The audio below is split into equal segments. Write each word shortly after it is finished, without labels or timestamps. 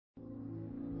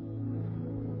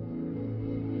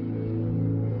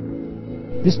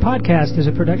This podcast is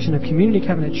a production of Community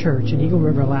Covenant Church in Eagle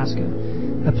River, Alaska,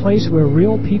 a place where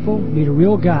real people meet a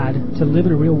real God to live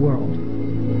in a real world.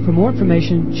 For more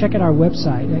information, check out our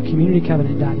website at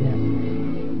communitycovenant.net.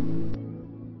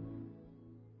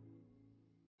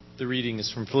 The reading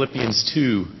is from Philippians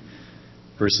 2,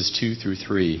 verses 2 through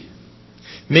 3.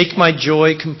 Make my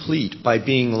joy complete by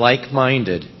being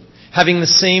like-minded, having the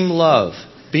same love,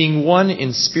 being one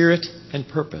in spirit and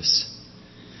purpose.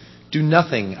 Do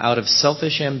nothing out of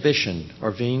selfish ambition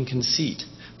or vain conceit,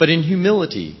 but in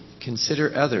humility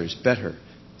consider others better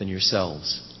than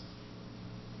yourselves.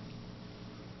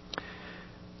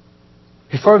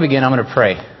 Before we begin, I'm going to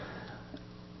pray.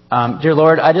 Dear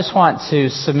Lord, I just want to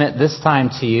submit this time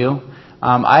to you.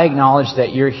 I acknowledge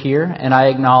that you're here, and I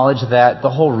acknowledge that the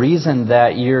whole reason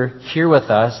that you're here with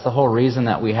us, the whole reason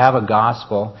that we have a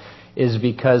gospel, is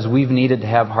because we've needed to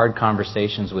have hard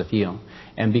conversations with you.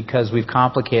 And because we've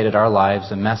complicated our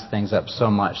lives and messed things up so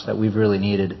much that we've really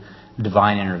needed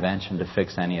divine intervention to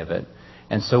fix any of it.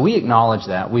 And so we acknowledge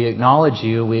that. We acknowledge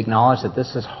you. We acknowledge that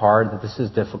this is hard, that this is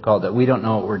difficult, that we don't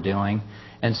know what we're doing.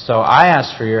 And so I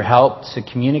ask for your help to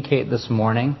communicate this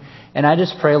morning. And I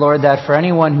just pray, Lord, that for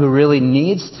anyone who really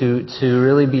needs to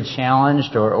really be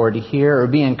challenged or to hear or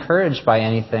be encouraged by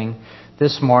anything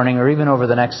this morning or even over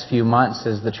the next few months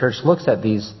as the church looks at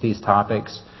these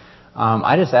topics,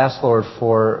 I just ask, Lord,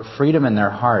 for freedom in their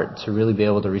heart to really be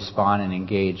able to respond and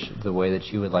engage the way that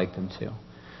you would like them to.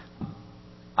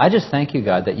 I just thank you,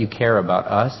 God, that you care about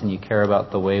us and you care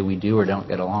about the way we do or don't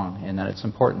get along and that it's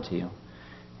important to you.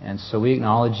 And so we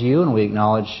acknowledge you and we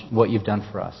acknowledge what you've done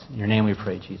for us. In your name we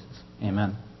pray, Jesus.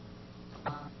 Amen.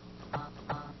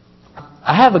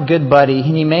 I have a good buddy,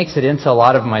 and he makes it into a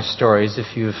lot of my stories.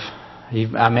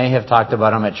 I may have talked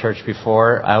about him at church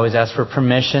before. I always ask for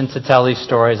permission to tell these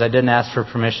stories. I didn't ask for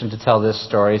permission to tell this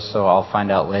story, so I'll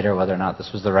find out later whether or not this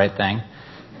was the right thing.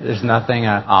 There's nothing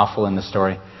awful in the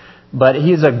story. But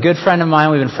he's a good friend of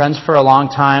mine. We've been friends for a long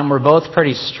time. We're both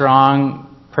pretty strong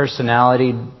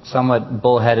personality, somewhat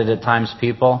bullheaded at times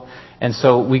people. And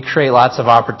so we create lots of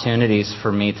opportunities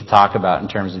for me to talk about in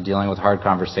terms of dealing with hard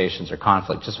conversations or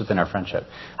conflict just within our friendship.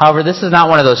 However, this is not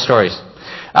one of those stories.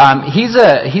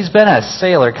 He's been a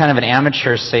sailor, kind of an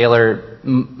amateur sailor,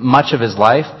 much of his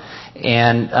life.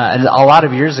 And a lot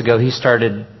of years ago, he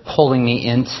started pulling me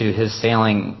into his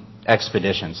sailing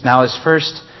expeditions. Now, his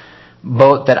first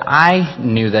boat that I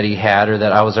knew that he had or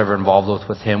that I was ever involved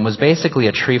with him was basically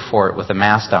a tree fort with a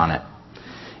mast on it.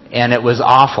 And it was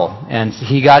awful. And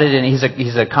he got it in, he's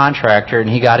a contractor, and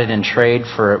he got it in trade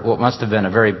for what must have been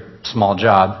a very small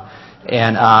job.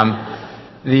 And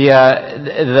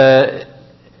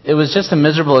it was just a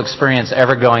miserable experience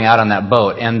ever going out on that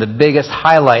boat. And the biggest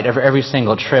highlight of every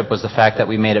single trip was the fact that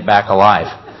we made it back alive.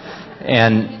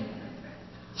 And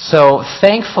so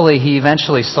thankfully he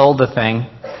eventually sold the thing.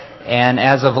 And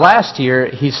as of last year,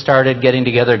 he started getting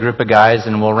together a group of guys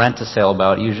and we'll rent a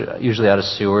sailboat, usually out of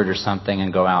Seward or something,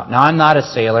 and go out. Now, I'm not a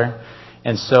sailor,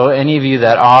 and so any of you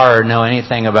that are or know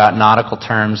anything about nautical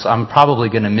terms, I'm probably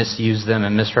going to misuse them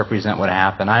and misrepresent what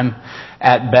happened. I'm,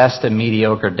 at best, a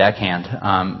mediocre deckhand,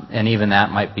 and even that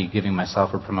might be giving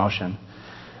myself a promotion.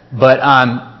 But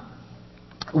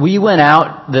we went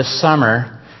out this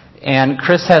summer. And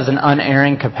Chris has an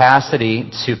unerring capacity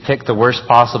to pick the worst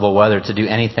possible weather to do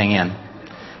anything in.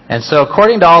 And so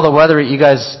according to all the weather, you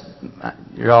guys,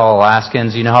 you're all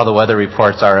Alaskans, you know how the weather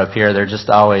reports are up here. They're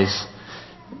just always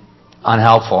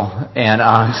unhelpful. And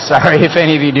I'm sorry if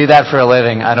any of you do that for a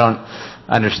living. I don't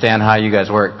understand how you guys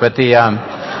work. But the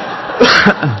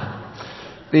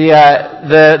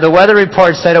weather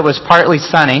report said it was partly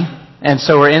sunny. And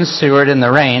so we're in Seward in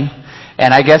the rain.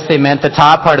 And I guess they meant the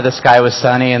top part of the sky was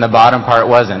sunny and the bottom part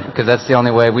wasn't, because that's the only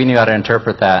way we knew how to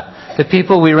interpret that. The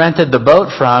people we rented the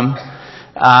boat from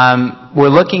were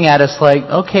looking at us like,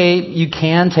 okay, you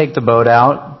can take the boat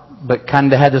out, but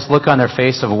kind of had this look on their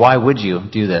face of, why would you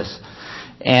do this?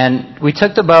 And we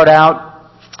took the boat out,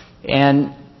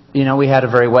 and, we had a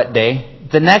very wet day.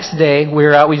 The next day, we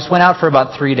were out. We just went out for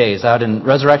about 3 days out in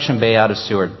Resurrection Bay out of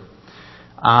Seward.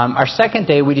 Our second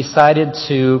day, we decided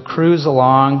to cruise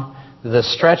along the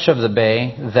stretch of the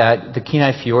bay that the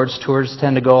Kenai Fjords tours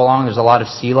tend to go along. There's a lot of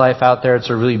sea life out there. It's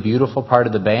a really beautiful part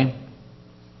of the bay.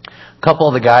 A couple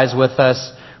of the guys with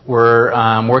us were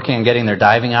working on getting their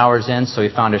diving hours in, so we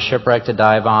found a shipwreck to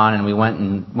dive on, and we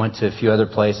went to a few other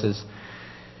places.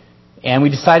 And we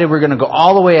decided we're going to go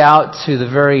all the way out to the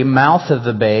very mouth of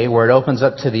the bay where it opens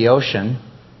up to the ocean,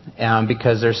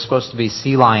 because there's supposed to be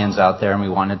sea lions out there, and we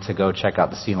wanted to go check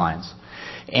out the sea lions.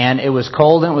 And it was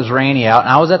cold and it was rainy out. And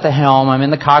I was at the helm. I'm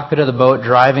in the cockpit of the boat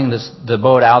driving the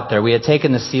boat out there. We had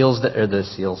taken the sails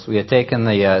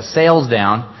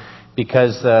down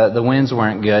because the winds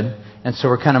weren't good. And so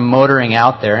we're kind of motoring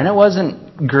out there. And it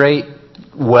wasn't great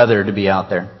weather to be out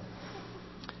there.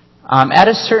 At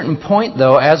a certain point,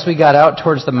 though, as we got out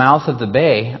towards the mouth of the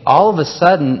bay, all of a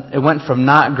sudden, it went from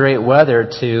not great weather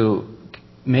to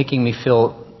making me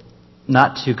feel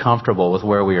not too comfortable with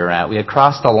where we were at. We had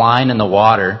crossed the line in the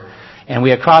water, and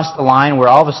we had crossed the line where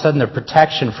all of a sudden the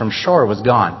protection from shore was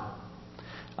gone.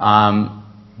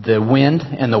 The wind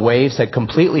and the waves had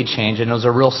completely changed, and it was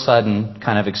a real sudden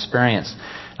kind of experience.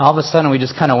 And all of a sudden, we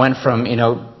just kind of went from,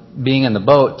 being in the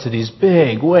boat to these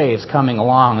big waves coming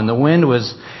along, and the wind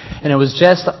was, and it was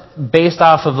just based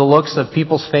off of the looks of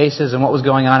people's faces and what was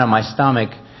going on in my stomach,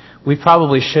 we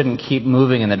probably shouldn't keep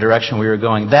moving in the direction we were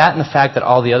going. That and the fact that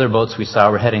all the other boats we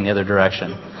saw were heading the other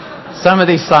direction. Some of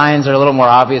these signs are a little more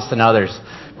obvious than others,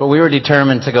 but we were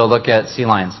determined to go look at sea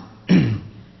lions.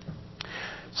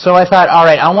 So I thought, all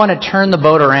right, I want to turn the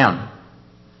boat around.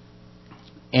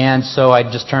 And so I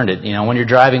just turned it. When you're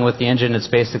driving with the engine, it's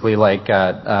basically like,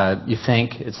 you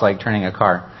think it's like turning a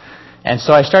car. And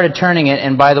so I started turning it,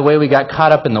 and by the way we got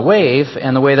caught up in the wave,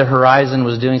 and the way the horizon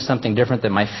was doing something different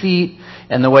than my feet,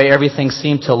 and the way everything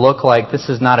seemed to look like this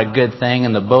is not a good thing,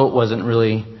 and the boat wasn't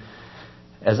really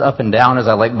as up and down as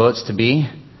I like boats to be,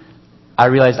 I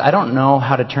realized I don't know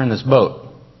how to turn this boat.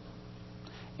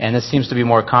 And this seems to be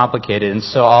more complicated. And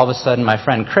so all of a sudden my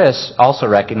friend Chris also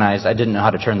recognized I didn't know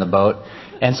how to turn the boat.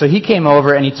 And so he came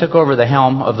over and he took over the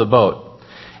helm of the boat.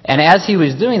 And as he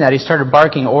was doing that, he started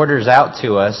barking orders out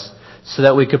to us so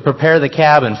that we could prepare the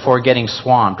cabin for getting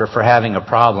swamped or for having a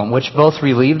problem, which both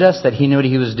relieved us that he knew what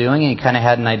he was doing and he kind of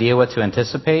had an idea what to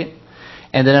anticipate.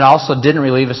 And then it also didn't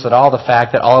relieve us at all the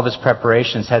fact that all of his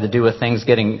preparations had to do with things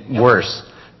getting worse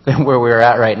than where we were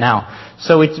at right now.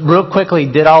 So we real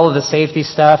quickly did all of the safety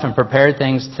stuff and prepared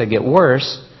things to get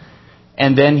worse.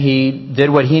 And then he did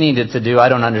what he needed to do. I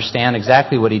don't understand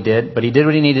exactly what he did, but he did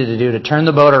what he needed to do to turn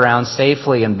the boat around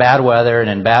safely in bad weather and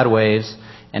in bad waves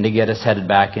and to get us headed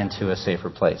back into a safer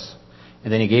place.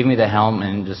 And then he gave me the helm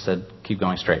and just said, keep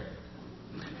going straight.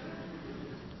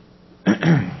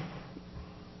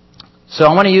 So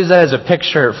I want to use that as a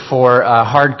picture for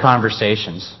hard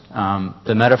conversations.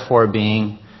 The metaphor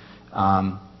being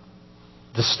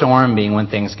the storm being when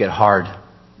things get hard,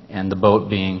 and the boat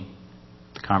being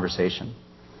the conversation.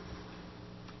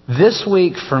 This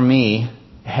week for me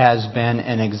has been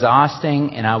an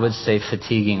exhausting and I would say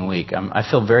fatiguing week. I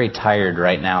feel very tired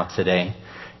right now today.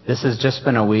 This has just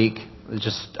been a week,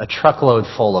 just a truckload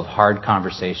full of hard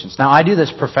conversations. Now I do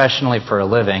this professionally for a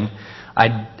living. I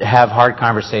have hard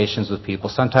conversations with people,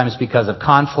 sometimes because of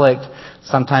conflict,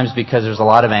 sometimes because there's a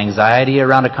lot of anxiety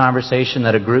around a conversation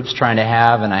that a group's trying to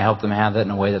have, and I help them have that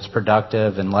in a way that's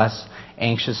productive and less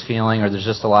anxious feeling, or there's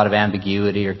just a lot of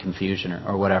ambiguity or confusion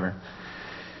or whatever.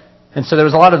 And so there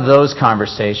was a lot of those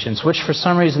conversations, which for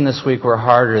some reason this week were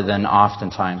harder than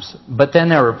oftentimes. But then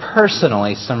there were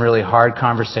personally some really hard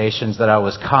conversations that I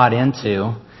was caught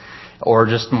into or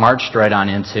just marched right on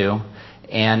into.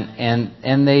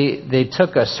 And they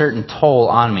took a certain toll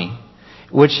on me,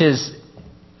 which is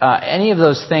any of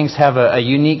those things have a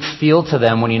unique feel to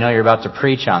them when you know you're about to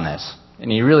preach on this.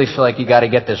 And you really feel like you got to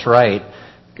get this right.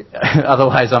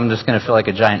 Otherwise, I'm just going to feel like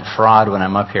a giant fraud when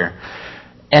I'm up here.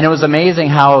 And it was amazing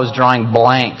how I was drawing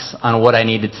blanks on what I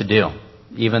needed to do,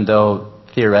 even though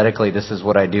theoretically this is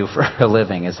what I do for a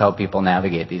living, is help people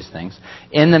navigate these things.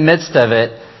 In the midst of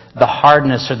it, the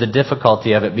hardness or the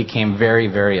difficulty of it became very,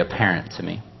 very apparent to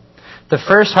me. The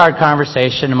first hard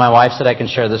conversation, and my wife said I can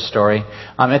share this story.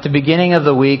 At the beginning of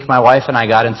the week, my wife and I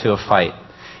got into a fight.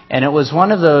 And it was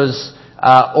one of those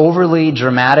overly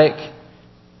dramatic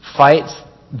fights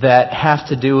that have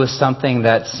to do with something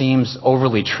that seems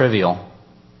overly trivial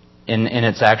in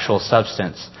its actual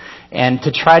substance. And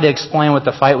to try to explain what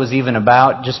the fight was even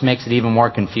about just makes it even more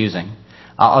confusing.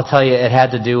 I'll tell you, it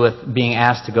had to do with being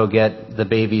asked to go get the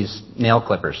baby's nail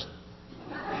clippers.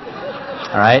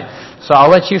 All right? So I'll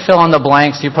let you fill in the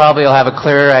blanks. You probably will have a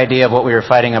clearer idea of what we were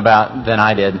fighting about than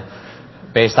I did,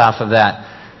 based off of that.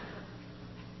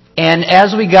 And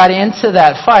as we got into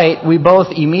that fight, we both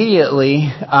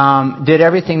immediately did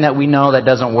everything that we know that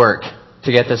doesn't work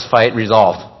to get this fight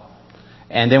resolved.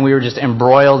 And then we were just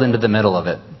embroiled into the middle of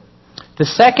it. The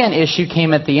second issue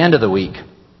came at the end of the week.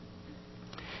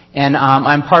 And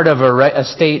I'm part of a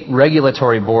state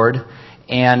regulatory board,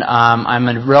 and I'm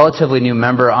a relatively new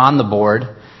member on the board.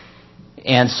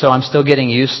 And so I'm still getting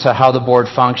used to how the board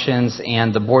functions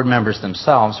and the board members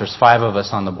themselves. There's 5 of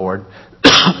us on the board.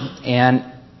 And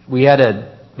we had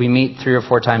we meet 3 or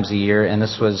 4 times a year, and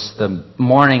this was the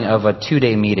morning of a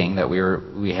 2-day meeting that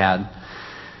we had.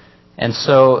 And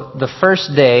so the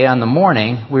first day on the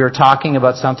morning, we were talking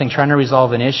about something, trying to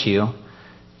resolve an issue,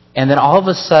 and then all of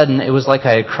a sudden, it was like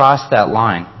I had crossed that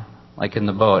line, like in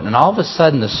the boat. And all of a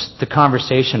sudden, the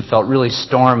conversation felt really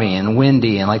stormy and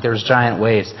windy, and like there was giant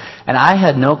waves. And I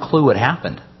had no clue what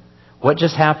happened. What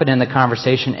just happened in the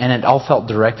conversation, and it all felt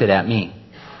directed at me.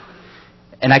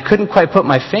 And I couldn't quite put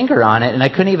my finger on it, and I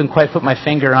couldn't even quite put my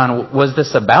finger on, was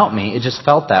this about me? It just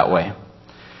felt that way.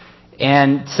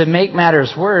 And to make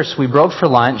matters worse, we broke for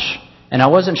lunch, and I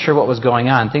wasn't sure what was going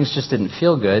on. Things just didn't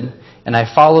feel good. And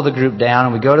I follow the group down,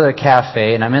 and we go to the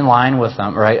cafe, and I'm in line with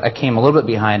them, or I came a little bit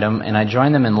behind them, and I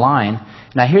join them in line,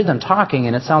 and I hear them talking,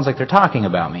 and it sounds like they're talking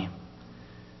about me.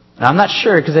 And I'm not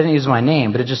sure because I didn't use my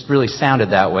name, but it just really sounded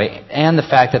that way. And the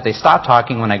fact that they stopped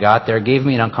talking when I got there gave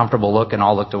me an uncomfortable look, and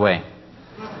all looked away.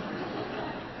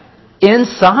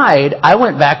 Inside, I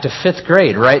went back to 5th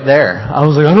grade right there. I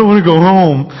was like, I don't want to go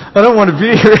home. I don't want to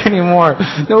be here anymore.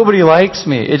 Nobody likes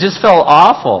me. It just felt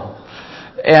awful.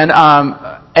 And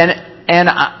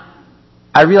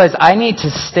I realized I need to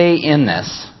stay in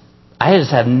this. I just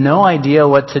have no idea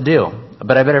what to do.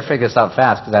 But I better figure this out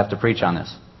fast because I have to preach on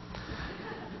this.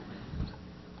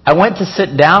 I went to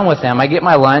sit down with them. I get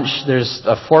my lunch. There's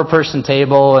a 4-person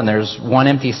table and there's 1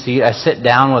 empty seat. I sit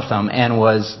down with them and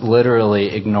was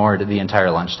literally ignored the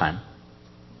entire lunchtime.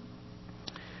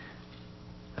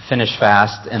 Finished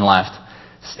fast and left.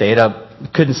 Stayed up.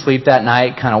 Couldn't sleep that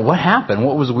night. Kind of what happened?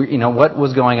 What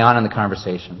was going on in the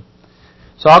conversation?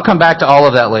 So I'll come back to all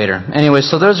of that later. Anyway,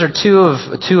 so those are two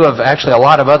of actually a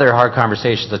lot of other hard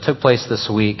conversations that took place this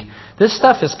week. This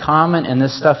stuff is common and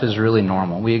this stuff is really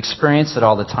normal. We experience it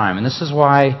all the time. And this is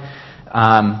why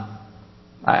I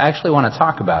actually want to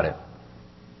talk about it.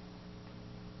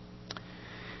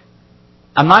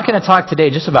 I'm not going to talk today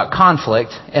just about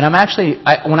conflict. And I'm actually,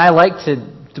 when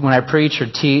I preach or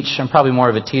teach, I'm probably more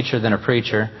of a teacher than a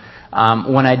preacher.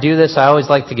 When I do this, I always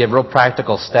like to give real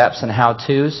practical steps and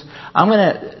how-tos. I'm going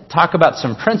to talk about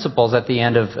some principles at the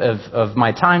end of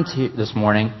my time this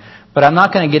morning, but I'm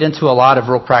not going to get into a lot of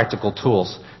real practical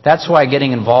tools. That's why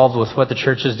getting involved with what the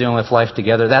church is doing with Life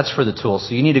Together, that's for the tools.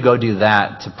 So you need to go do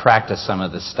that to practice some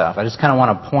of this stuff. I just kind of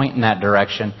want to point in that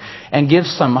direction and give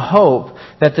some hope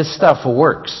that this stuff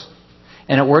works.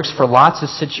 And it works for lots of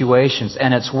situations,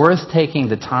 and it's worth taking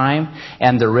the time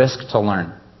and the risk to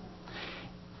learn.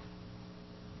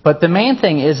 But the main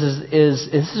thing is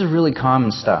this is really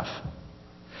common stuff.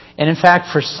 And in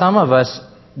fact, for some of us,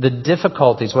 the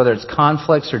difficulties, whether it's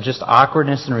conflicts or just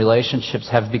awkwardness in relationships,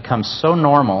 have become so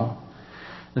normal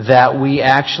that we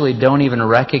actually don't even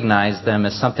recognize them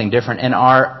as something different. And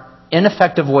our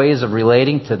ineffective ways of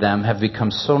relating to them have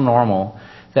become so normal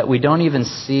that we don't even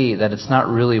see that it's not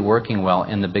really working well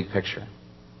in the big picture.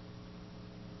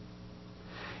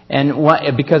 And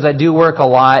because I do work a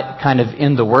lot kind of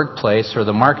in the workplace or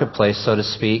the marketplace, so to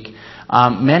speak, I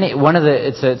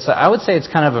would say it's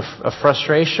kind of a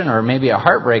frustration or maybe a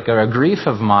heartbreak or a grief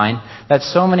of mine that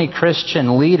so many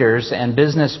Christian leaders and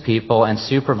business people and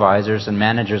supervisors and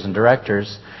managers and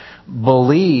directors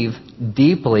believe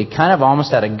deeply, kind of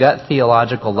almost at a gut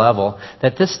theological level,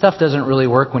 that this stuff doesn't really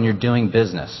work when you're doing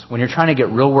business. When you're trying to get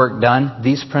real work done,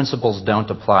 these principles don't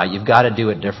apply. You've got to do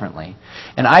it differently.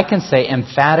 And I can say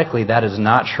emphatically that is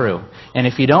not true. And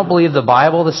if you don't believe the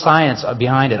Bible, the science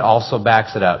behind it also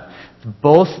backs it up.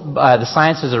 Both the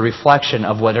science is a reflection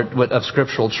of of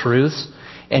scriptural truths.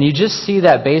 And you just see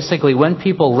that basically when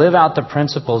people live out the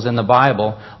principles in the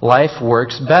Bible, life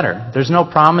works better. There's no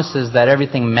promises that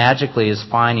everything magically is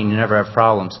fine and you never have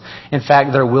problems. In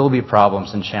fact, there will be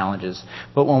problems and challenges.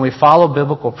 But when we follow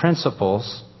biblical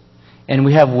principles, and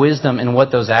we have wisdom in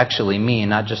what those actually mean,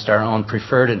 not just our own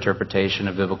preferred interpretation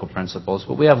of biblical principles,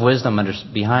 but we have wisdom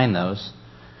behind those,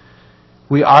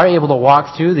 we are able to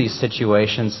walk through these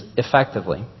situations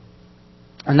effectively.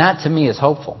 And that to me is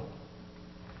hopeful.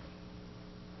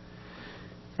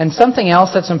 And something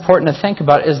else that's important to think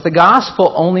about is the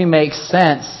gospel only makes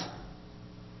sense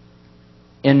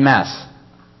in mess.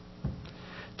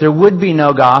 There would be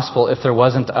no gospel if there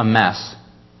wasn't a mess.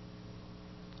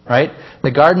 Right?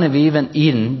 The Garden of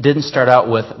Eden didn't start out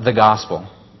with the gospel.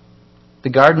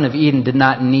 The Garden of Eden did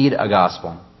not need a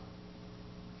gospel.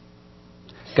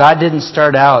 God didn't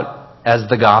start out as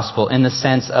the gospel in the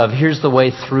sense of here's the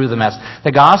way through the mess.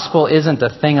 The gospel isn't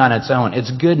a thing on its own. It's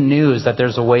good news that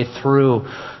there's a way through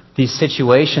these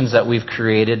situations that we've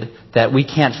created that we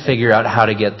can't figure out how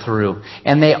to get through.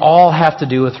 And they all have to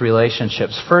do with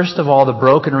relationships. First of all, the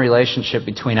broken relationship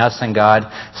between us and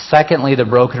God. Secondly, the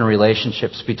broken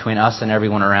relationships between us and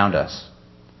everyone around us.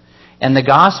 And the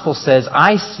gospel says,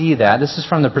 I see that. This is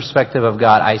from the perspective of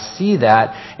God. I see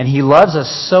that, and He loves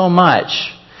us so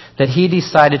much that He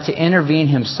decided to intervene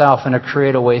Himself and to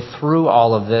create a way through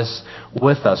all of this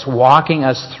with us, walking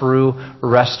us through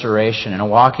restoration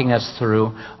and walking us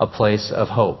through a place of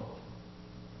hope.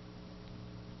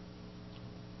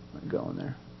 I'm going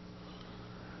there.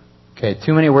 Okay,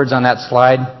 too many words on that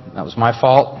slide. That was my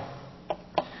fault.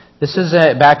 This is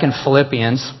back in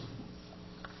Philippians.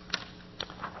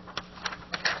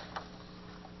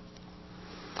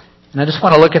 And I just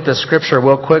want to look at the scripture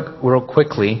real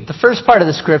quickly. The first part of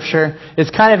the scripture is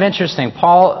kind of interesting.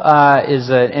 Paul is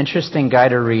an interesting guy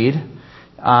to read.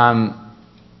 I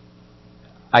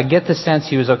get the sense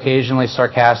he was occasionally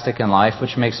sarcastic in life,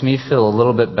 which makes me feel a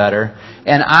little bit better.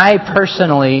 And I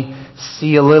personally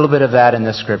see a little bit of that in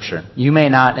this scripture. You may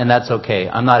not, and that's okay.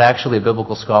 I'm not actually a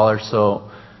biblical scholar,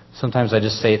 so sometimes I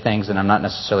just say things and I'm not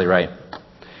necessarily right.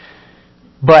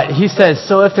 But he says,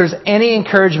 so if there's any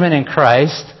encouragement in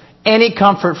Christ, any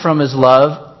comfort from His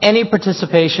love, any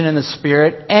participation in the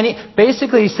Spirit,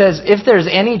 basically he says, if there's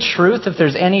any truth, if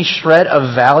there's any shred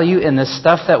of value in this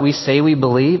stuff that we say we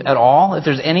believe at all, if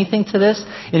there's anything to this,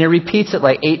 and he repeats it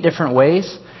like 8 different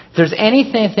ways, if there's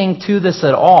anything to this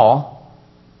at all,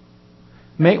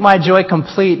 make my joy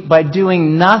complete by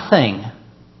doing nothing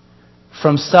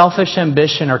from selfish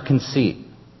ambition or conceit.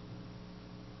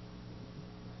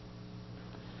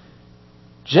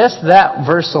 Just that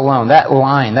verse alone, that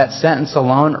line, that sentence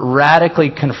alone, radically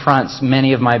confronts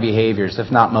many of my behaviors, if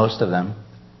not most of them.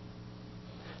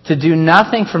 To do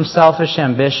nothing from selfish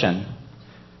ambition.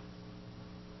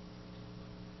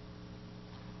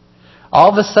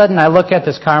 All of a sudden, I look at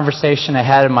this conversation I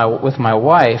had with my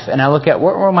wife, and I look at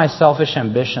what were my selfish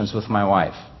ambitions with my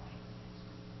wife.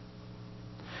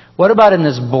 What about in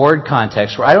this board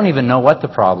context where I don't even know what the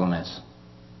problem is?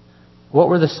 What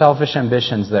were the selfish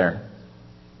ambitions there?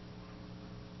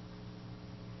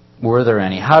 Were there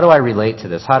any? How do I relate to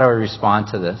this? How do I respond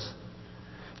to this?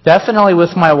 Definitely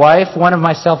with my wife, one of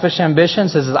my selfish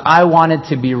ambitions is that I wanted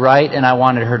to be right and I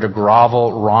wanted her to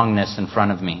grovel wrongness in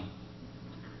front of me.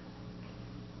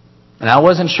 And I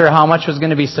wasn't sure how much was going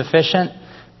to be sufficient,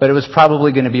 but it was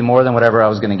probably going to be more than whatever I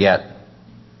was going to get.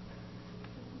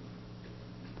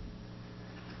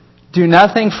 Do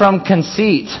nothing from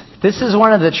conceit. This is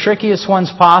one of the trickiest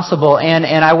ones possible, and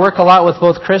I work a lot with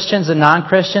both Christians and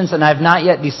non-Christians, and I've not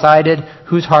yet decided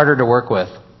who's harder to work with.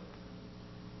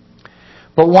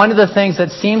 But one of the things that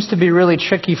seems to be really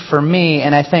tricky for me,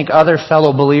 and I think other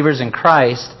fellow believers in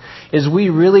Christ, is we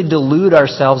really delude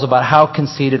ourselves about how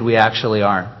conceited we actually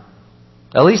are.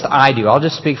 At least I do. I'll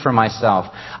just speak for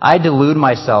myself. I delude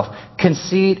myself.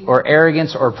 Conceit or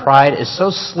arrogance or pride is so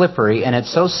slippery and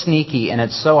it's so sneaky and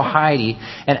it's so hidey.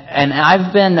 And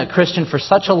I've been a Christian for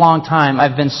such a long time.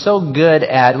 I've been so good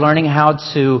at learning how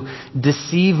to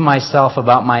deceive myself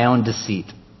about my own deceit.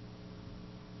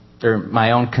 Or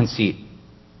my own conceit.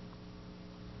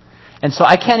 And so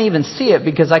I can't even see it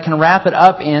because I can wrap it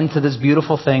up into this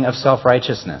beautiful thing of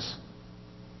self-righteousness.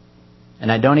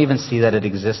 And I don't even see that it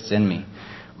exists in me.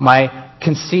 My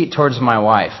conceit towards my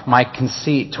wife, my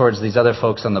conceit towards these other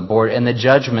folks on the board, and the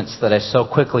judgments that I so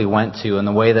quickly went to, and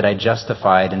the way that I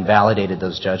justified and validated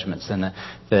those judgments, and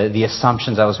the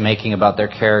assumptions I was making about their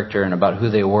character and about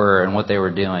who they were and what they were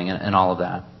doing and all of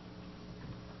that.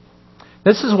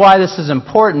 This is why this is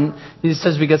important. He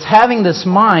says, because having this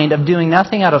mind of doing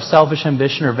nothing out of selfish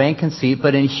ambition or vain conceit,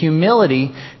 but in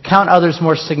humility count others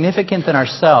more significant than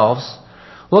ourselves,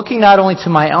 looking not only to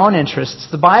my own interests,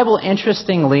 the Bible,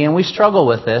 interestingly, and we struggle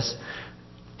with this,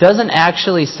 doesn't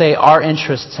actually say our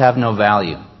interests have no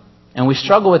value. And we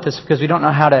struggle with this because we don't know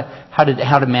how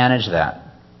to manage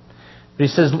that. But he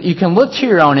says you can look to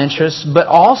your own interests, but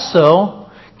also,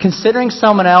 considering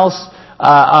someone else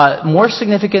more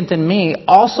significant than me,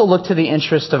 also look to the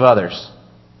interest of others.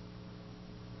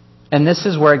 And this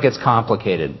is where it gets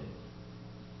complicated.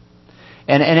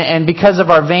 And because of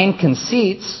our vain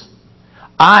conceits,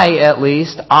 I, at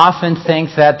least, often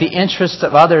think that the interests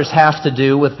of others have to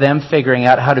do with them figuring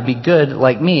out how to be good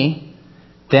like me,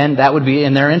 then that would be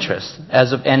in their interest.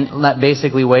 And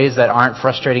basically ways that aren't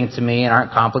frustrating to me and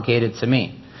aren't complicated to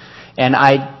me. And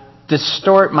I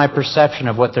distort my perception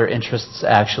of what their interests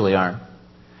actually are.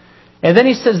 And then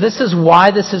he says this is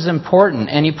why this is important.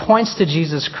 And he points to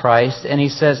Jesus Christ and he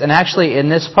says, and actually in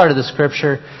this part of the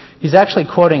scripture, he's actually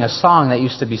quoting a song that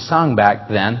used to be sung back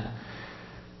then.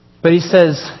 But he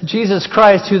says, Jesus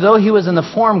Christ, who though he was in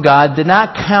the form God, did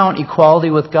not count equality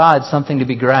with God something to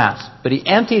be grasped. But he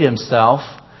emptied himself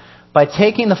by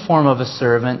taking the form of a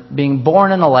servant, being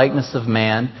born in the likeness of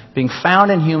man, being found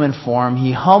in human form,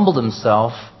 he humbled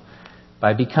himself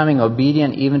by becoming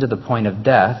obedient even to the point of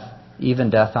death,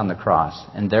 even death on the cross.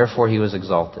 And therefore he was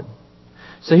exalted.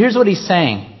 So here's what he's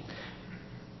saying.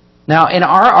 Now, in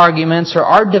our arguments or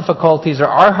our difficulties or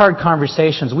our hard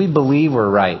conversations, we believe we're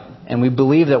right. And we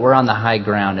believe that we're on the high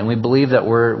ground. And we believe that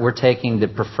we're taking the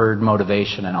preferred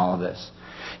motivation in all of this.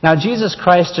 Now, Jesus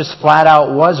Christ just flat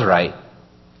out was right.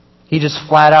 He just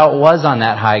flat out was on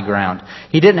that high ground.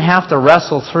 He didn't have to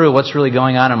wrestle through what's really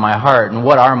going on in my heart and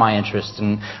what are my interests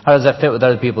and how does that fit with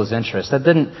other people's interests.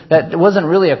 That wasn't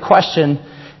really a question.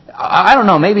 I don't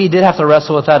know, maybe he did have to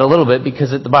wrestle with that a little bit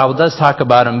because the Bible does talk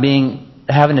about him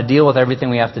having to deal with everything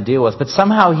we have to deal with. But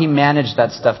somehow he managed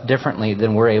that stuff differently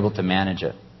than we're able to manage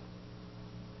it.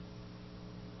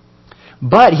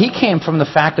 But he came from the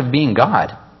fact of being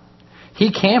God.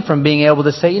 He came from being able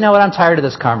to say, you know what, I'm tired of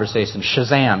this conversation.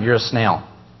 Shazam, you're a snail.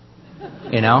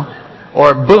 You know?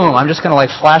 Or boom, I'm just going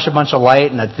to flash a bunch of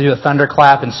light and do a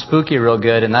thunderclap and spook you real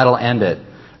good and that'll end it.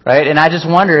 Right? And I just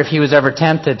wonder if he was ever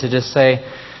tempted to just say,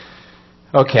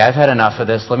 okay, I've had enough of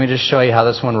this. Let me just show you how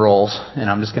this one rolls and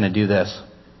I'm just going to do this.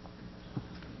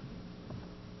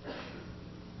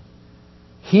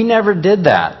 He never did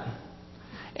that.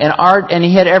 And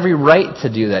he had every right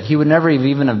to do that. He would never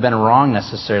even have been wrong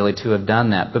necessarily to have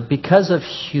done that. But because of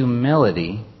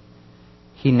humility,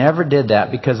 he never did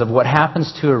that because of what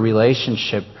happens to a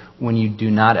relationship when you do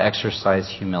not exercise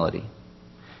humility.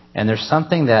 And there's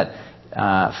something that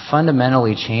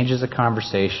fundamentally changes a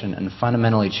conversation and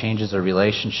fundamentally changes a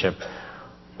relationship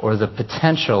or the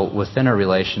potential within a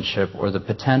relationship or the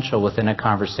potential within a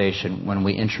conversation when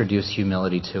we introduce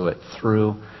humility to it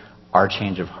through our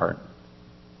change of heart.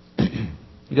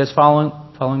 You guys following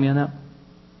me on that?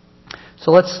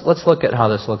 So let's look at how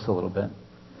this looks a little bit.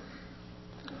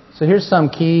 So here's some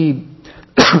key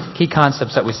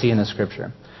concepts that we see in the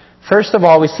Scripture. First of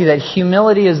all, we see that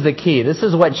humility is the key. This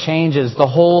is what changes the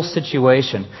whole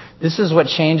situation. This is what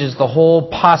changes the whole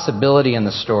possibility in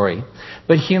the story.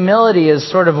 But humility is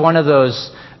sort of one of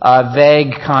those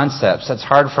vague concepts that's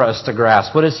hard for us to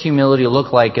grasp. What does humility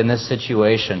look like in this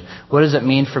situation? What does it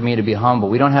mean for me to be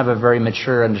humble? We don't have a very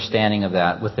mature understanding of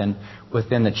that within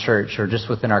the church or just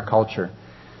within our culture.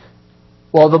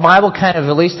 Well, the Bible kind of,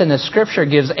 at least in the Scripture,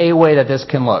 gives a way that this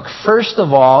can look. First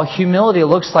of all, humility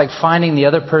looks like finding the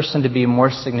other person to be more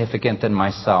significant than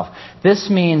myself. This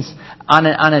means, on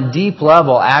a deep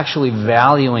level, actually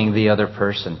valuing the other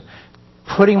person.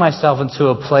 Putting myself into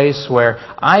a place where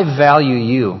I value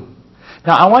you.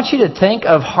 Now, I want you to think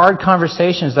of hard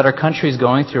conversations that our country is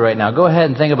going through right now. Go ahead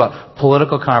and think about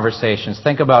political conversations.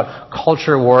 Think about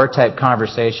culture war type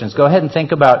conversations. Go ahead and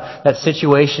think about that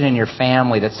situation in your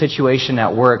family, that situation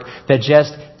at work that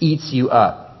just eats you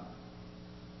up.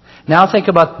 Now think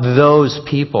about those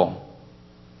people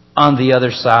on the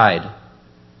other side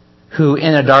who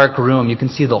in a dark room you can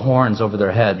see the horns over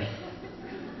their head.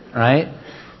 Right?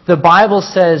 The Bible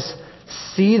says,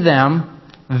 see them,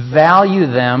 value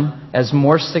them as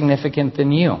more significant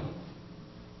than you.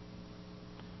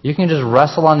 You can just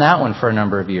wrestle on that one for a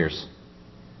number of years.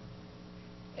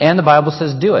 And the Bible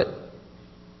says do it.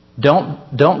 Don't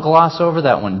gloss over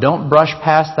that one. Don't brush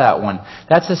past that one.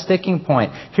 That's a sticking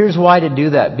point. Here's why to do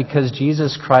that. Because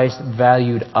Jesus Christ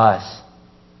valued us.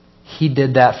 He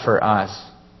did that for us.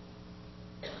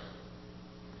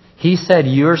 He said,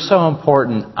 you're so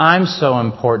important, I'm so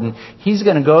important. He's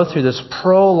going to go through this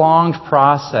prolonged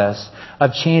process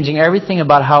of changing everything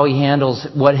about how he handles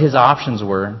what his options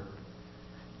were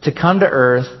to come to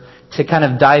earth, to kind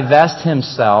of divest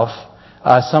himself.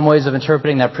 Some ways of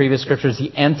interpreting that previous scripture is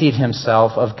he emptied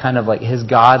himself of kind of like his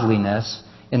godliness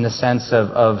in the sense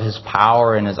of his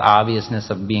power and his obviousness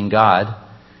of being God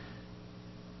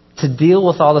to deal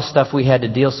with all the stuff we had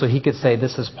to deal so he could say,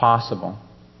 this is possible.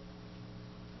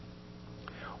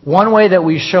 One way that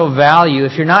we show value,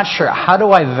 if you're not sure, how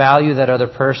do I value that other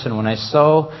person when I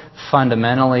so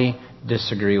fundamentally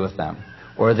disagree with them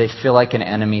or they feel like an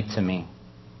enemy to me?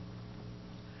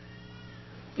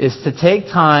 Is to take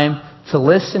time to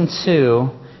listen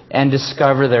to and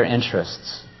discover their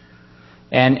interests.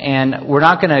 And we're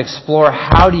not going to explore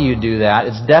how do you do that.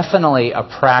 It's definitely a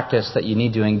practice that you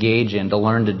need to engage in to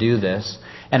learn to do this.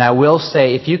 And I will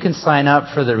say, if you can sign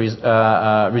up for the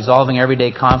Resolving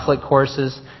Everyday Conflict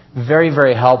courses, very,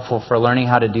 very helpful for learning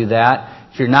how to do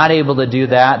that. If you're not able to do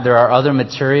that, there are other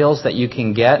materials that you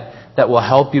can get that will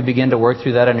help you begin to work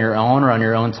through that on your own or on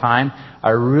your own time. I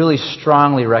really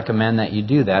strongly recommend that you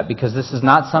do that because this is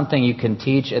not something you can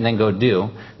teach and then go do.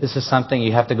 This is something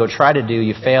you have to go try to do,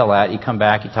 you fail at, you come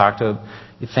back, you talk to,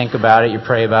 you think about it, you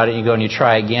pray about it, you go and you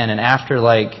try again. And after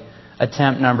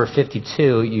attempt number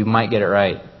 52, you might get it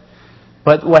right.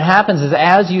 But what happens is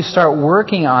as you start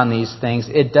working on these things,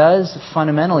 it does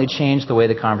fundamentally change the way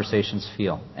the conversations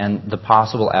feel and the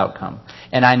possible outcome.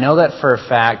 And I know that for a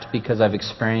fact because I've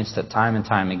experienced it time and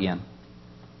time again.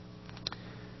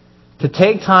 To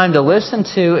take time to listen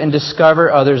to and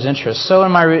discover others' interests. So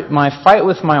in my fight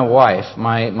with my wife,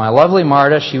 my lovely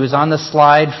Marta, she was on the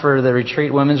slide for the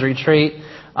retreat, women's retreat.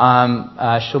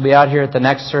 She'll be out here at the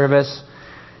next service.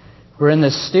 We're in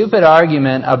this stupid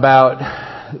argument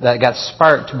that got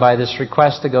sparked by this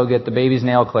request to go get the baby's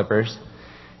nail clippers.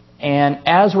 And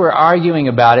as we're arguing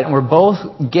about it, and we're both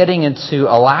getting into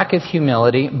a lack of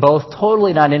humility, both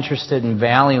totally not interested in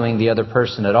valuing the other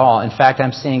person at all. In fact,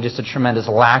 I'm seeing just a tremendous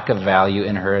lack of value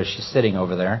in her as she's sitting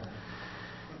over there.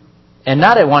 And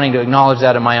not at wanting to acknowledge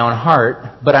that in my own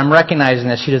heart, but I'm recognizing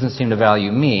that she doesn't seem to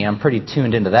value me. I'm pretty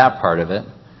tuned into that part of it.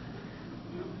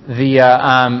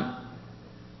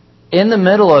 In the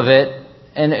middle of it,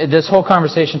 and this whole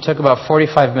conversation took about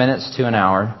 45 minutes to an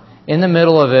hour. In the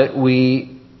middle of it,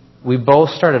 we both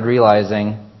started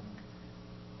realizing,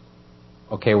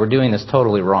 okay, we're doing this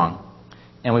totally wrong.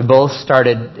 And we both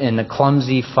started in a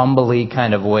clumsy, fumbly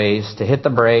kind of ways to hit the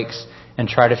brakes and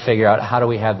try to figure out how do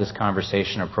we have this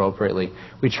conversation appropriately.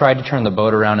 We tried to turn the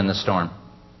boat around in the storm.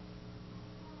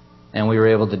 And we were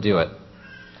able to do it.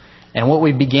 And what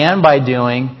we began by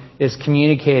doing is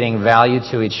communicating value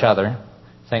to each other.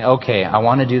 Saying, okay, I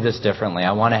want to do this differently.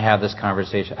 I want to have this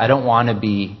conversation. I no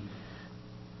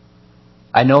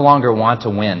longer want to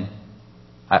win.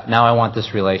 Now I want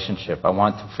this relationship. I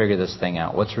want to figure this thing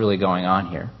out. What's really going on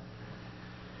here?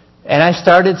 And I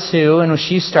started to, and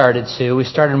she started to, we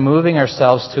started moving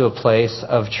ourselves to a place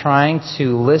of trying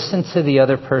to listen to the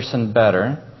other person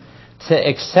better, to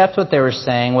accept what they were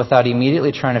saying without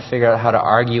immediately trying to figure out how to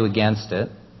argue against it,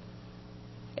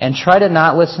 and try to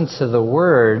not listen to the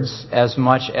words as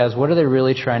much as what are they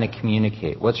really trying to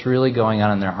communicate? What's really going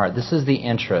on in their heart? This is the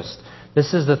interest.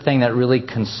 This is the thing that really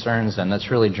concerns them, that's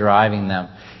really driving them.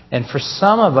 And for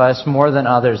some of us, more than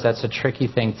others, that's a tricky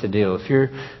thing to do. If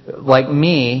you're like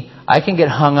me, I can get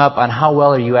hung up on how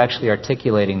well are you actually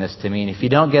articulating this to me. And if you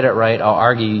don't get it right, I'll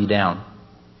argue you down.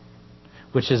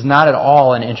 Which is not at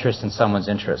all an interest in someone's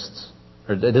interests.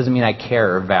 Or it doesn't mean I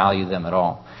care or value them at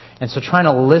all. And so trying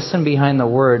to listen behind the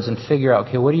words and figure out,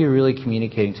 okay, what are you really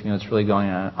communicating to me? What's really going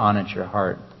on at your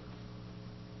heart?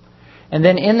 And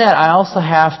then in that, I also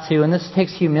have to, and this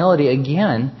takes humility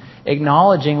again,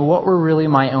 acknowledging what were really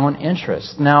my own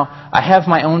interests. Now, I have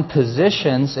my own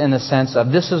positions in the sense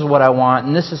of this is what I want,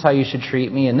 and this is how you should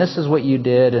treat me, and this is what you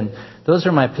did, and those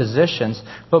are my positions.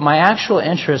 But my actual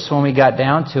interests, when we got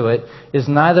down to it, is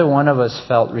neither one of us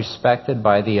felt respected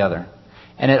by the other.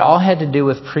 And it all had to do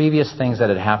with previous things that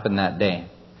had happened that day.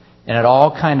 And it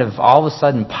all of a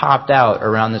sudden popped out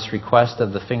around this request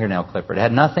of the fingernail clipper. It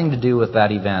had nothing to do with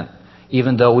that event,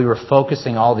 even though we were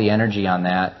focusing all the energy on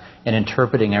that and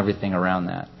interpreting everything around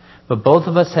that. But both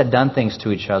of us had done things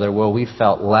to each other where we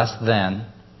felt less than,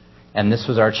 and this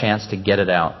was our chance to get it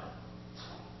out.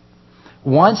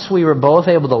 Once we were both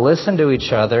able to listen to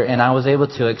each other, and I was able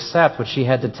to accept what she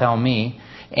had to tell me,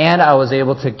 and I was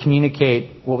able to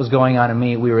communicate what was going on in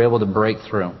me, we were able to break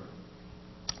through.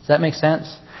 Does that make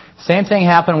sense? Same thing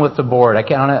happened with the board. I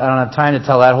don't have time to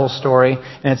tell that whole story,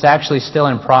 and it's actually still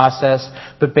in process.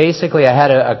 But basically, I had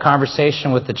a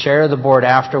conversation with the chair of the board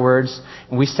afterwards,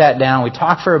 and we sat down. We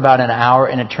talked for about an hour,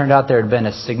 and it turned out there had been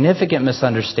a significant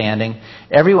misunderstanding.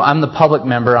 I'm the public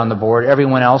member on the board.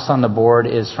 Everyone else on the board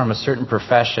is from a certain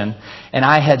profession. And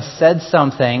I had said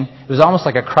something. It was almost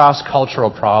like a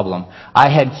cross-cultural problem.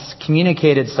 I had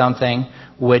communicated something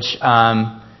which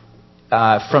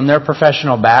from their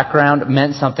professional background,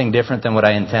 meant something different than what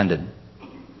I intended.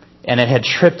 And it had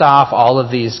tripped off all of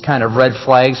these kind of red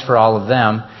flags for all of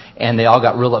them, and they all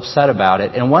got real upset about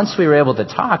it. And once we were able to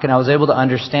talk, and I was able to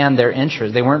understand their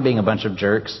interest, they weren't being a bunch of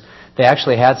jerks. They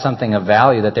actually had something of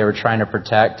value that they were trying to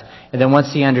protect. And then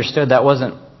once he understood that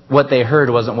wasn't what they heard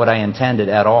wasn't what I intended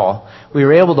at all, we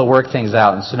were able to work things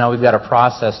out. And so now we've got a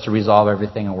process to resolve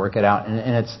everything and work it out.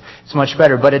 And it's much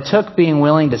better. But it took being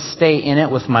willing to stay in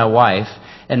it with my wife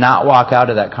and not walk out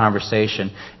of that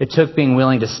conversation. It took being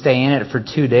willing to stay in it for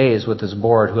 2 days with this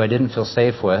board who I didn't feel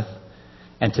safe with,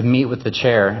 and to meet with the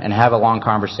chair and have a long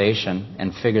conversation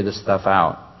and figure this stuff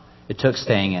out. It took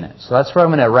staying in it. So that's where I'm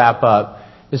going to wrap up.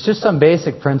 It's just some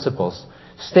basic principles.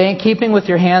 Stay in keeping with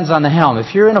your hands on the helm.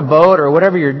 If you're in a boat or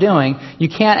whatever you're doing, you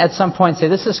can't at some point say,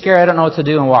 this is scary, I don't know what to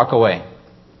do, and walk away.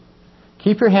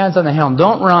 Keep your hands on the helm.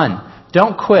 Don't run.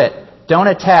 Don't quit. Don't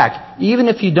attack. Even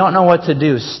if you don't know what to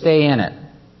do, stay in it.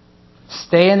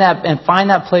 Stay in that and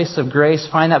find that place of grace,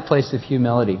 find that place of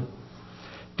humility.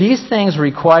 These things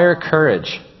require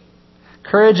courage.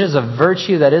 Courage is a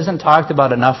virtue that isn't talked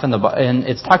about enough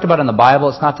it's talked about in the Bible.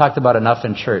 It's not talked about enough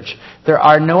in church. There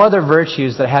are no other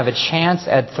virtues that have a chance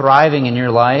at thriving in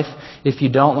your life if you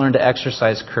don't learn to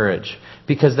exercise courage.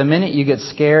 Because the minute you get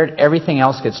scared, everything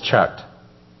else gets chucked.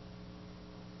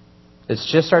 It's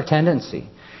just our tendency.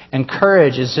 And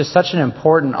courage is just such an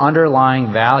important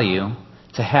underlying value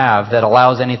to have that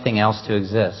allows anything else to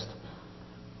exist.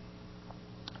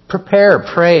 Prepare,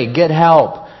 pray, get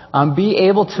help. Be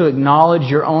able to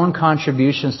acknowledge your own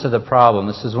contributions to the problem.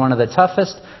 This is one of the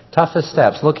toughest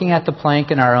steps, looking at the plank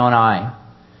in our own eye.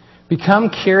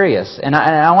 Become curious. And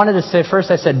I wanted to say, first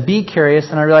I said be curious,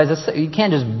 and I realized you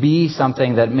can't just be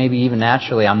something that maybe even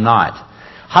naturally I'm not.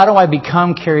 How do I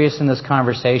become curious in this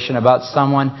conversation about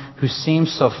someone who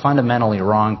seems so fundamentally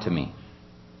wrong to me?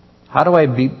 How do I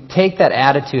take that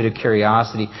attitude of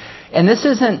curiosity? And this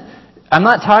isn't, I'm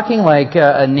not talking like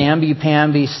a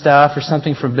namby-pamby stuff or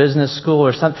something from business school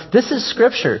or something. This is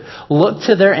Scripture. Look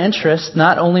to their interests,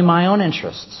 not only my own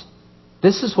interests.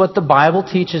 This is what the Bible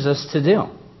teaches us to do.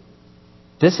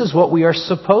 This is what we are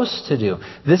supposed to do.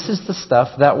 This is the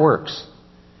stuff that works.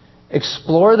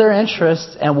 Explore their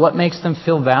interests and what makes them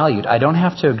feel valued. I don't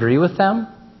have to agree with them.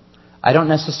 I don't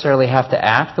necessarily have to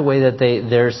act the way that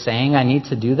they're saying I need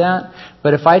to do that.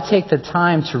 But if I take the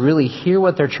time to really hear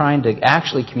what they're trying to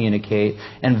actually communicate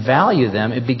and value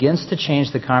them, it begins to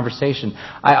change the conversation.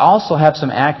 I also have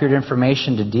some accurate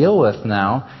information to deal with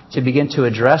now to begin to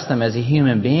address them as a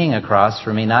human being across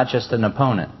from me, not just an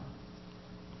opponent.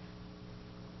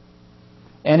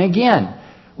 And again,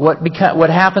 what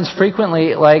happens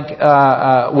frequently, like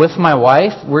with my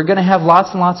wife, we're going to have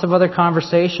lots and lots of other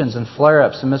conversations and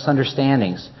flare-ups and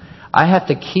misunderstandings. I have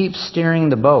to keep steering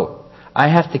the boat. I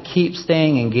have to keep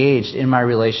staying engaged in my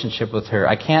relationship with her.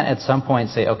 I can't at some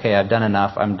point say, okay, I've done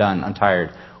enough, I'm done, I'm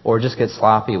tired, or just get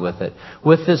sloppy with it.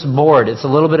 With this board, it's a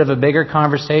little bit of a bigger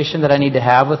conversation that I need to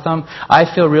have with them. I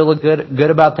feel really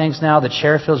good about things now. The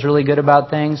chair feels really good about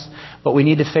things. But we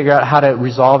need to figure out how to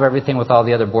resolve everything with all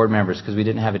the other board members because we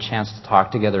didn't have a chance to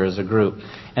talk together as a group.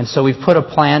 And so we've put a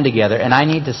plan together, and I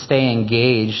need to stay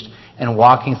engaged and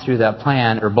walking through that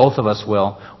plan, or both of us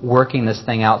will, working this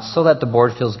thing out so that the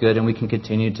board feels good and we can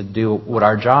continue to do what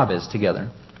our job is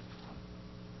together.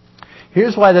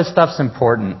 Here's why this stuff's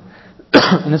important.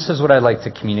 And this is what I'd like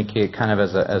to communicate kind of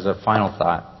as a final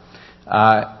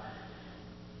thought.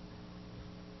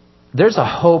 There's a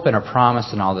hope and a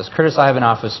promise in all this. Curtis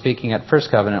Ivanoff was speaking at First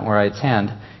Covenant where I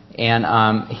attend,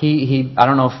 and he I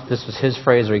don't know if this was his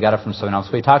phrase or he got it from someone else,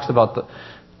 but he talks about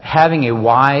having a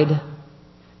wide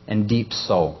and deep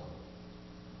soul.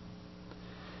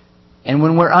 And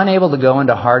when we're unable to go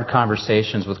into hard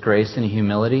conversations with grace and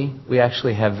humility, we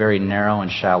actually have very narrow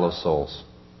and shallow souls.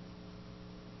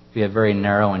 We have very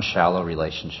narrow and shallow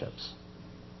relationships.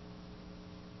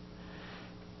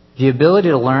 The ability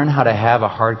to learn how to have a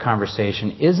hard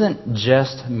conversation isn't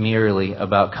just merely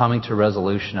about coming to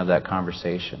resolution of that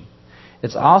conversation.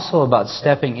 It's also about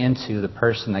stepping into the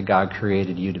person that God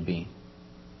created you to be.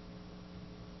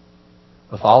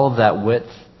 With all of that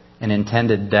width and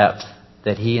intended depth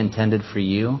that He intended for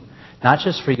you, not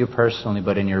just for you personally,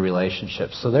 but in your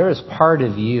relationships. So there is part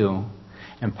of you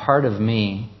and part of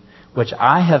me which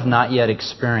I have not yet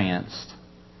experienced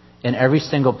in every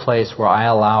single place where I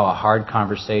allow a hard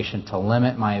conversation to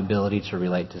limit my ability to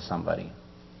relate to somebody.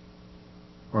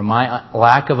 Where my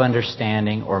lack of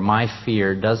understanding or my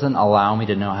fear doesn't allow me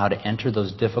to know how to enter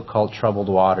those difficult, troubled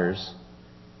waters.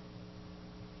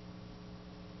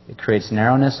 It creates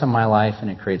narrowness in my life and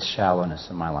it creates shallowness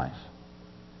in my life.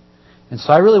 And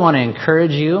so I really want to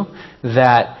encourage you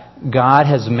that God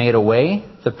has made a way.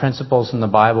 The principles in the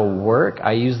Bible work.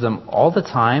 I use them all the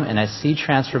time, and I see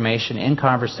transformation in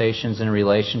conversations and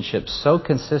relationships so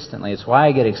consistently. It's why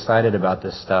I get excited about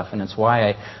this stuff, and it's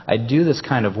why I do this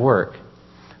kind of work.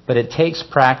 But it takes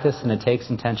practice and it takes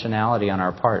intentionality on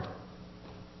our part.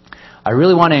 I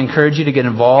really want to encourage you to get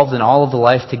involved in all of the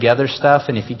Life Together stuff,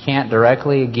 and if you can't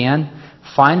directly, again,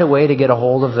 find a way to get a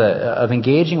hold of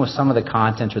engaging with some of the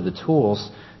content or the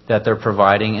tools that they're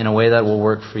providing in a way that will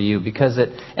work for you,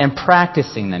 and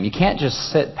practicing them. You can't just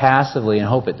sit passively and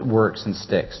hope it works and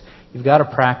sticks. You've got to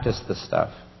practice this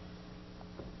stuff.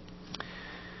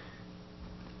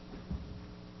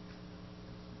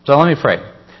 So let me pray.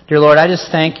 Dear Lord, I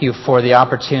just thank you for the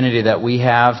opportunity that we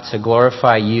have to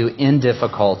glorify you in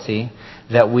difficulty,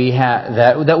 that we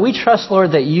trust,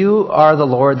 Lord, that you are the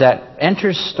Lord that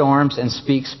enters storms and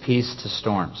speaks peace to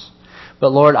storms.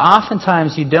 But Lord,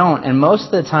 oftentimes you don't, and most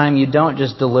of the time you don't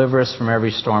just deliver us from every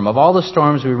storm. Of all the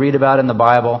storms we read about in the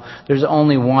Bible, there's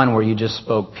only one where you just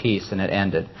spoke peace and it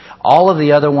ended. All of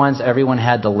the other ones everyone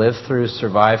had to live through,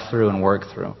 survive through, and work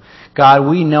through. God,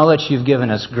 we know that you've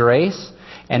given us grace,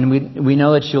 and we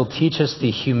know that you'll teach us the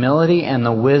humility and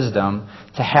the wisdom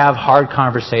to have hard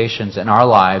conversations in our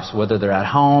lives, whether they're at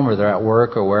home or they're at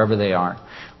work or wherever they are.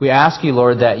 We ask you,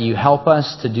 Lord, that you help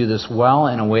us to do this well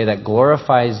in a way that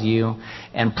glorifies you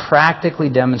and practically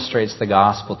demonstrates the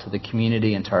gospel to the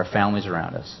community and to our families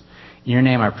around us. In your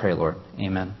name I pray, Lord.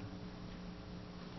 Amen.